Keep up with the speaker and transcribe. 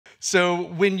So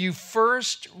when you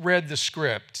first read the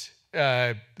script,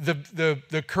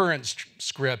 the current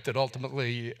script that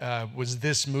ultimately was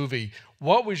this movie,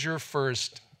 what was your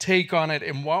first take on it,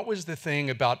 and what was the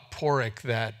thing about Porrick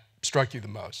that struck you the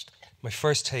most? My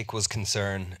first take was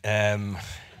concern. Not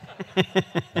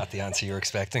the answer you're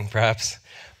expecting, perhaps.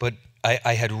 But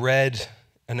I had read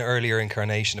an earlier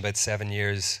incarnation about 7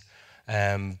 years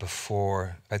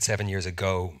before, about 7 years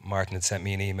ago. Martin had sent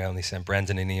me an email, and he sent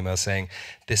Brendan an email saying,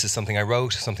 this is something I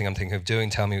wrote, something I'm thinking of doing,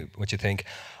 tell me what you think.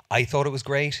 I thought it was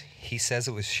great. He says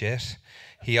it was shit.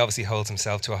 He obviously holds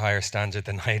himself to a higher standard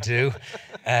than I do.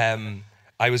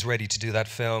 I was ready to do that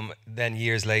film. Then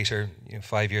years later,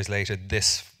 5 years later,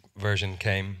 this version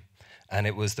came, and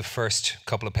it was the first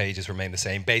couple of pages remained the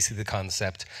same. Basically the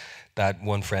concept that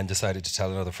one friend decided to tell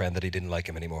another friend that he didn't like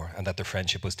him anymore and that their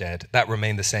friendship was dead. That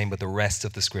remained the same, but the rest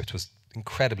of the script was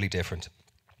incredibly different.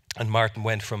 And Martin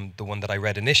went from the one that I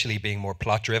read initially being more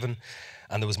plot driven,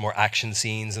 and there was more action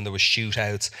scenes and there was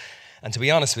shootouts. And to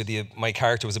be honest with you, my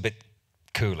character was a bit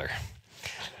cooler.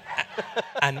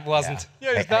 And wasn't...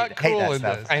 Yeah, he's not cool in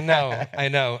this. I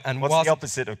know. And what's the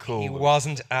opposite of cool? He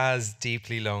wasn't as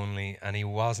deeply lonely, and he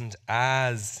wasn't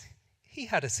as... He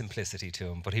had a simplicity to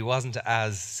him, but he wasn't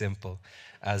as simple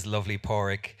as lovely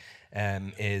Porrick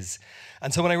is.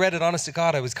 And so when I read it, honest to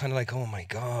God, I was kind of like, oh my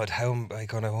God, how am I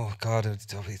going to... Oh God,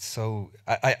 it's so...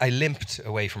 I limped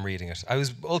away from reading it. I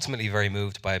was ultimately very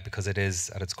moved by it because it is,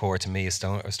 at its core, to me, a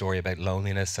story about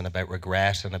loneliness and about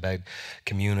regret and about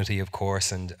community, of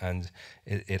course, and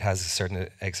it has a certain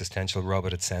existential rub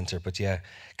at its centre. But yeah,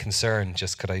 concern,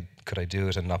 just could I do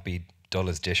it and not be dull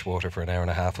as dishwater for an hour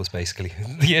and a half was basically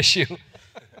the issue.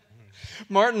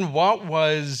 Martin,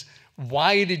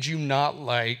 why did you not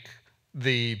like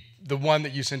the one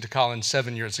that you sent to Colin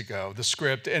 7 years ago, the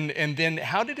script, and then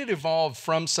how did it evolve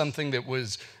from something that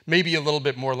was maybe a little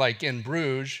bit more like In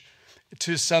Bruges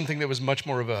to something that was much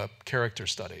more of a character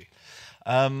study?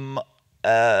 It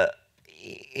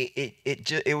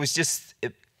was just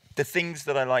the things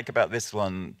that I like about this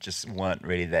one just weren't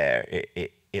really there.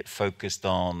 It focused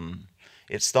on.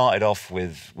 It started off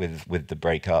with the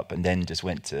breakup, and then just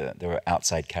went to, there were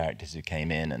outside characters who came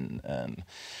in, and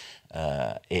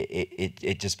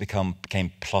it just became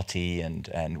plotty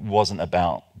and wasn't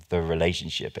about the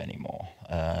relationship anymore.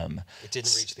 It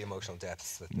didn't reach the emotional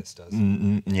depths that this does.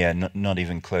 Yeah, not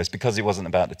even close, because it wasn't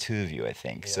about the two of you, I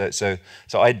think. Yeah. So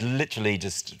I'd literally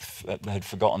just had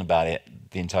forgotten about it,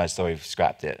 the entire story,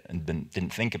 scrapped it, and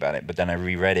didn't think about it. But then I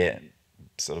reread it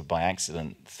sort of by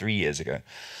accident 3 years ago.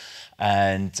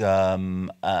 And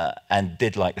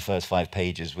did like the first 5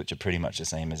 pages, which are pretty much the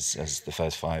same as the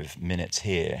first 5 minutes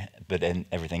here, but then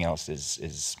everything else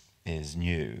is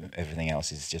new. Everything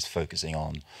else is just focusing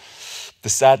on the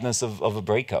sadness of a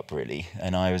breakup, really.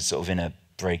 And I was sort of in a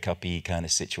breakup-y kind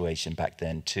of situation back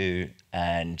then too,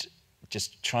 and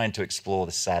just trying to explore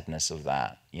the sadness of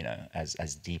that,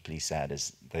 as deeply sad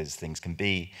as those things can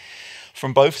be,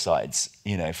 from both sides.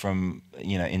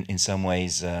 In some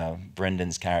ways,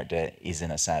 Brendan's character is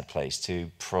in a sad place too,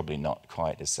 probably not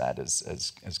quite as sad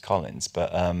as Colin's,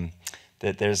 but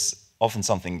there's often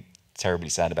something terribly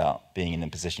sad about being in a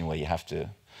position where you have to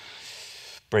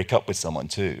break up with someone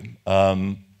too.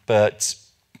 But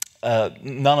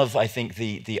none of, I think,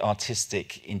 the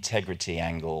artistic integrity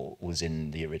angle was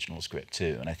in the original script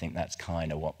too, and I think that's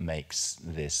kind of what makes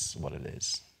this what it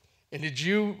is. And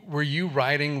were you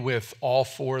writing with all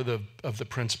 4 of the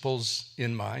principals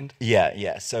in mind?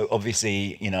 Yeah. So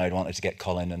obviously, I'd wanted to get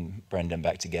Colin and Brendan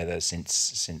back together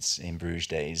since In Bruges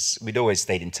days. We'd always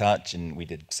stayed in touch, and we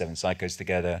did 7 Psychos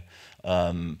together,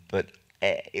 but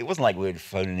it wasn't like we were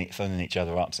phoning each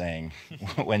other up saying,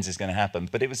 when's this going to happen?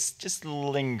 But it was just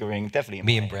lingering, definitely.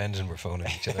 Me and Brendan were phoning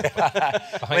each other up.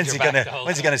 When's he going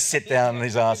to sit down on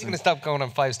his ass? He's going to stop going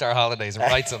on 5-star holidays and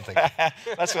write something.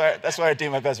 That's where I do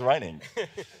my best writing.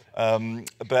 To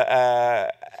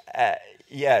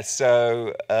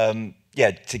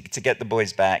get the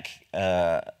boys back,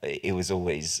 it was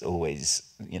always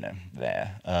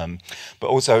there. But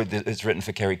also, it's written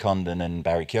for Kerry Condon and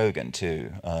Barry Keoghan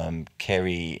too.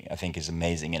 Kerry, I think, is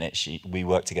amazing in it. We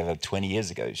worked together 20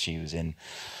 years ago. She was in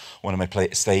one of my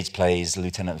stage plays,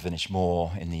 Lieutenant of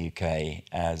Inisherin, in the UK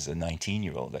as a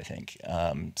 19-year-old, I think.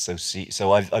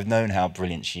 So I've known how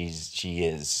brilliant she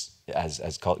is,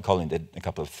 as Colin did a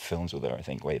couple of films with her, I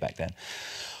think, way back then.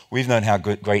 We've known how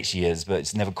great she is, but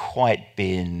it's never quite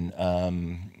been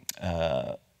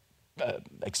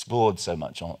explored so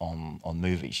much on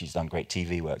movies. She's done great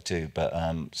TV work too, but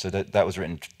so that was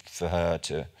written for her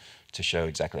to show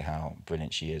exactly how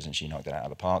brilliant she is, and she knocked it out of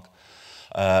the park.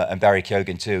 And Barry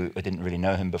Keoghan too. I didn't really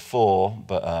know him before,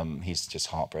 but he's just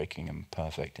heartbreaking and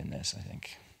perfect in this, I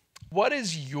think. What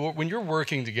is when you're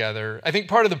working together, I think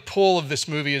part of the pull of this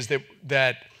movie is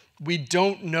that we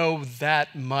don't know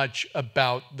that much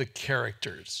about the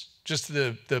characters, just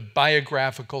the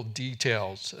biographical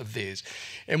details of these.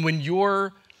 And when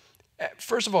you're,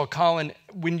 first of all, Colin,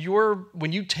 when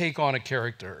you take on a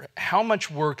character, how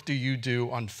much work do you do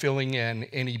on filling in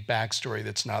any backstory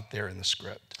that's not there in the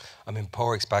script? I mean,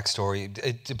 Porrick's backstory,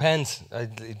 it depends.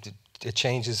 It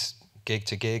changes gig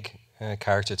to gig,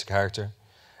 character to character.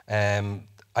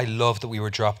 I love that we were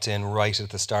dropped in right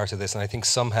at the start of this, and I think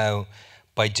somehow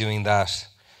by doing that,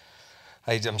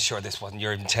 I'm sure this wasn't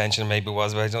your intention, maybe it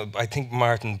was, but I think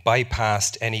Martin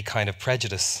bypassed any kind of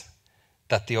prejudice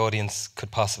that the audience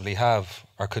could possibly have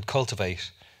or could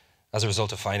cultivate as a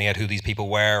result of finding out who these people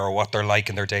were or what they're like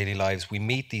in their daily lives. We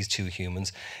meet these two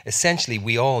humans. Essentially,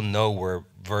 we all know we're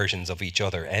versions of each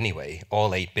other anyway.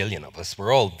 All 8 billion of us,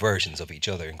 we're all versions of each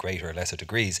other in greater or lesser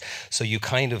degrees. So you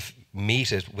kind of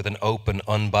meet it with an open,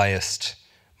 unbiased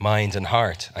mind and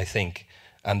heart, I think.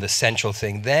 And the central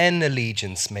thing, then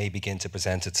allegiance may begin to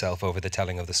present itself over the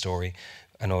telling of the story.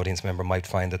 An audience member might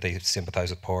find that they sympathise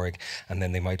with Porrick, and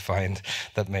then they might find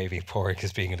that maybe Porrick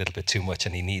is being a little bit too much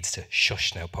and he needs to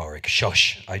shush now, Porrick.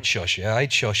 Shush. I'd shush. Yeah,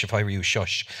 I'd shush if I were you,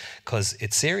 shush. Because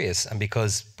it's serious, and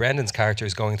because Brendan's character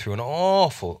is going through an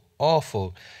awful,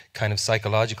 awful kind of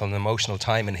psychological and emotional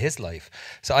time in his life.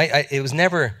 So it was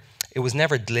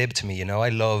never glib to me, you know. I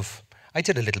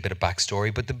did a little bit of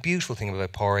backstory, but the beautiful thing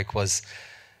about Porrick was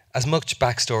as much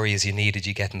backstory as you needed,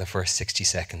 you get in the first 60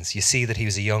 seconds. You see that he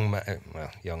was a young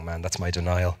man, that's my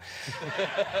denial.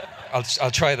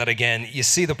 I'll try that again. You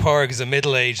see the Porrick is a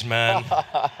middle-aged man,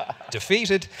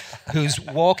 defeated, who's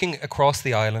walking across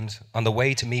the island on the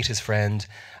way to meet his friend,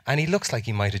 and he looks like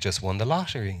he might have just won the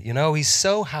lottery. You know, he's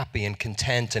so happy and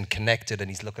content and connected, and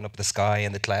he's looking up at the sky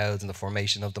and the clouds and the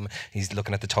formation of them. He's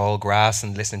looking at the tall grass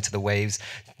and listening to the waves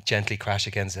gently crash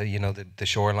against, the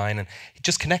shoreline, and he's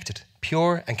just connected.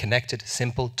 Pure and connected,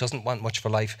 simple, doesn't want much for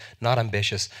life, not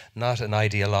ambitious, not an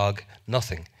ideologue,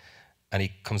 nothing. And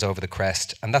he comes over the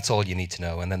crest, and that's all you need to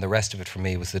know. And then the rest of it for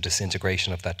me was the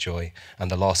disintegration of that joy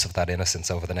and the loss of that innocence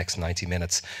over the next 90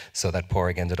 minutes, so that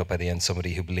Porrick ended up at the end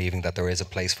somebody who believing that there is a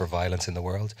place for violence in the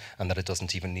world and that it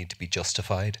doesn't even need to be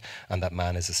justified, and that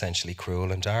man is essentially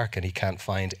cruel and dark and he can't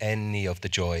find any of the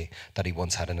joy that he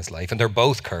once had in his life. And they're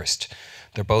both cursed.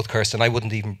 They're both cursed, and I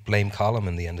wouldn't even blame Colin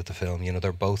in the end of the film. You know,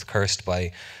 they're both cursed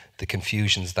by the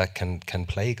confusions that can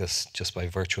plague us just by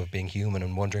virtue of being human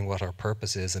and wondering what our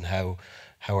purpose is and how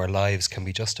our lives can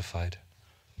be justified.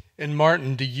 And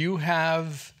Martin, do you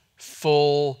have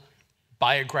full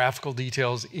biographical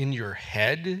details in your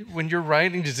head when you're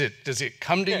writing? Does it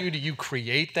come to you? Do you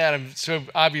create that? I'm so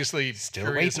obviously still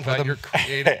curious waiting for about them. Your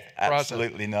creative process.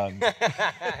 Absolutely none.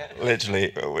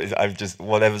 Literally, I've just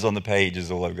whatever's on the page is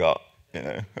all I've got. You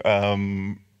know,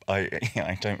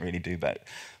 I don't really do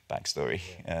backstory.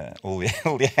 All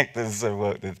the actors I've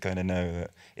worked with kind of know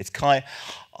that it's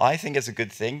I think it's a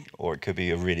good thing, or it could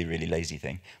be a really, really lazy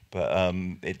thing. But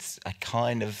I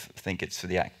kind of think it's for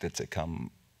the actor to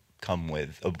come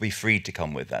with, or be free to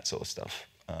come with that sort of stuff.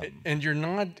 And you're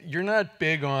not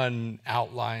big on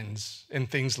outlines and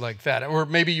things like that, or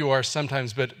maybe you are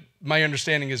sometimes. But my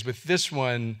understanding is with this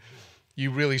one, you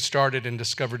really started and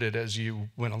discovered it as you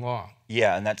went along.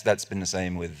 Yeah, and that's been the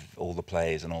same with all the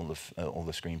plays and all the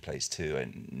screenplays too. I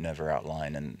never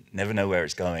outline and never know where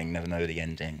it's going, never know the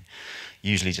ending.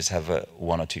 Usually just have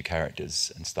one or two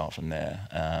characters and start from there.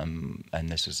 And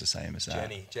this was the same as that.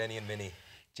 Jenny and Minnie.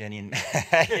 Jenny and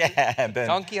yeah, Ben.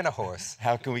 Donkey and a horse.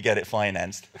 How can we get it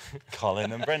financed?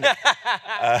 Colin and Brendan.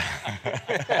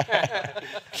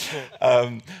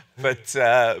 But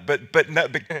no,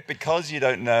 because you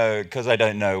don't know, because I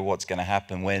don't know what's going to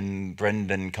happen when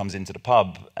Brendan comes into the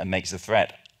pub and makes a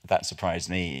threat. That surprised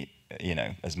me, you know,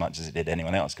 as much as it did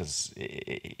anyone else, because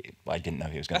I didn't know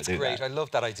he was going to do that. That's great. I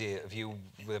love that idea of you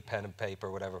with a pen and paper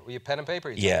or whatever. Were you pen and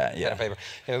paper? Yeah. Pen and paper.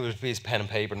 It would be his pen and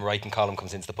paper, and writing column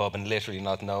comes into the pub and literally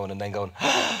not knowing, and then going,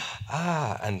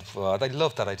 and I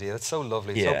love that idea. That's so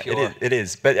lovely. Yeah, so pure. It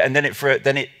is. But and then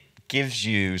it gives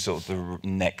you sort of the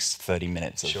next 30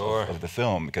 minutes of the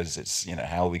film, because it's, you know,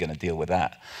 how are we going to deal with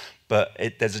that? But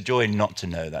there's a joy not to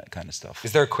know that kind of stuff.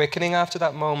 Is there a quickening after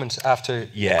that moment?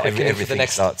 Yeah, everything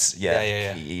starts.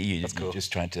 Yeah. You're cool.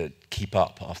 just trying to keep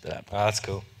up after that point. That's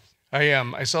cool.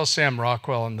 I saw Sam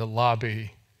Rockwell in the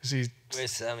lobby.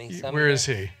 Where's Sammy? Where is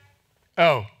he?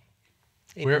 Oh,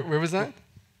 where was that?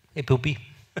 Hey, Poopy.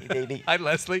 Hey, baby. Hi,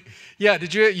 Leslie. Yeah,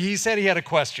 did you? He said he had a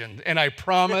question, and I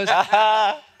promised.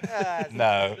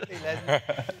 No.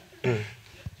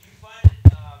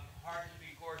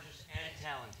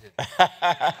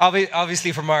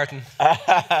 Obviously for Martin.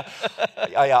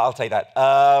 Oh, yeah, I'll take that.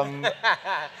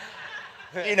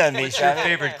 You know me, What's your Sam.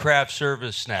 favorite craft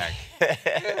service snack?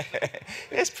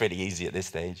 It's pretty easy at this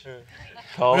stage.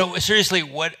 No, seriously,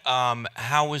 what?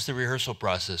 How was the rehearsal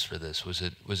process for this? Was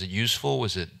it useful?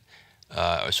 Was it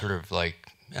sort of like,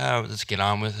 let's get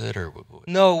on with it, or?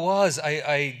 No, it was.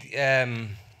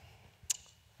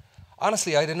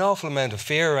 Honestly, I had an awful amount of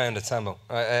fear around it, Sambo.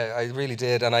 I really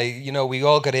did, and we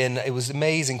all got in. It was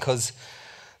amazing because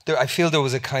I feel there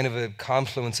was a kind of a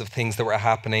confluence of things that were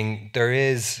happening. There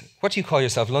is, what do you call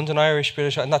yourself? London Irish,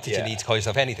 British? Not that you need to call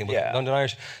yourself anything, but London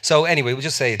Irish. So anyway, we'll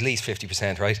just say at least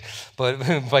 50%, right?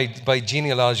 But by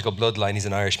genealogical bloodline, he's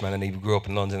an Irishman and he grew up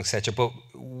in London, etc. But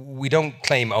we don't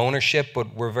claim ownership,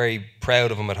 but we're very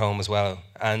proud of him at home as well.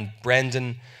 And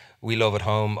Brendan, we love at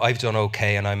home. I've done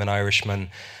okay and I'm an Irishman.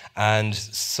 And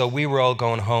so we were all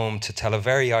going home to tell a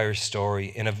very Irish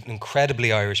story in an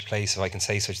incredibly Irish place, if I can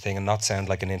say such a thing and not sound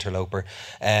like an interloper.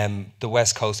 The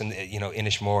West Coast and,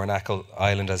 Inisherin and Achill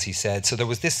Island, as he said. So there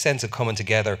was this sense of coming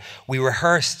together. We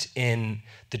rehearsed in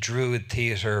the Druid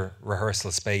Theatre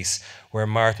rehearsal space where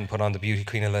Martin put on The Beauty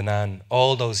Queen of Lenan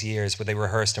all those years where they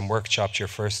rehearsed and workshopped your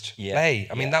first play.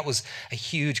 I mean, that was a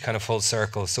huge kind of full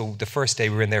circle. So the first day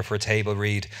we were in there for a table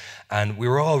read and we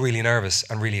were all really nervous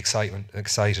and really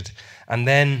excited. And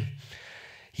then,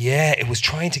 it was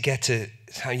trying to get to,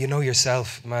 you know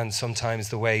yourself, man, sometimes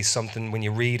the way something, when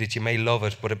you read it, you may love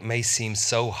it, but it may seem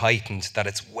so heightened that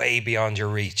it's way beyond your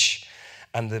reach.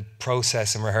 And the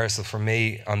process and rehearsal for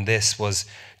me on this was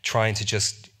trying to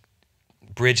just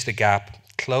bridge the gap,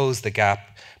 close the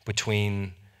gap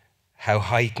between how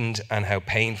heightened and how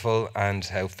painful and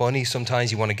how funny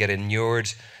sometimes you want to get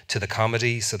inured to the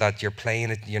comedy so that you're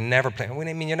playing it, you're never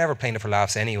playing it for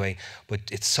laughs anyway, but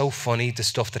it's so funny, the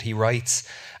stuff that he writes.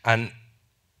 And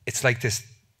it's like this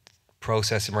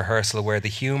process in rehearsal where the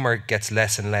humour gets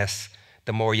less and less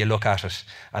the more you look at it,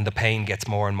 and the pain gets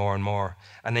more and more and more.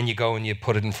 And then you go and you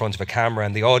put it in front of a camera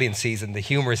and the audience sees it and the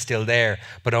humour is still there,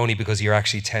 but only because you're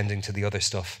actually tending to the other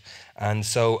stuff. And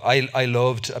so I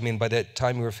loved, by the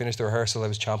time we were finished the rehearsal, I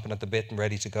was chomping at the bit and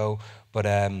ready to go, but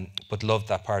loved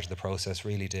that part of the process,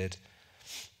 really did.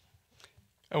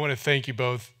 I want to thank you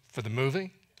both for the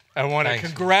movie. I want to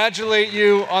congratulate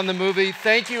you on the movie.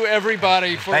 Thank you,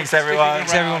 everybody. Thanks, everyone.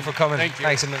 Thanks, everyone, for coming. Thank you.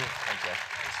 Thanks a million.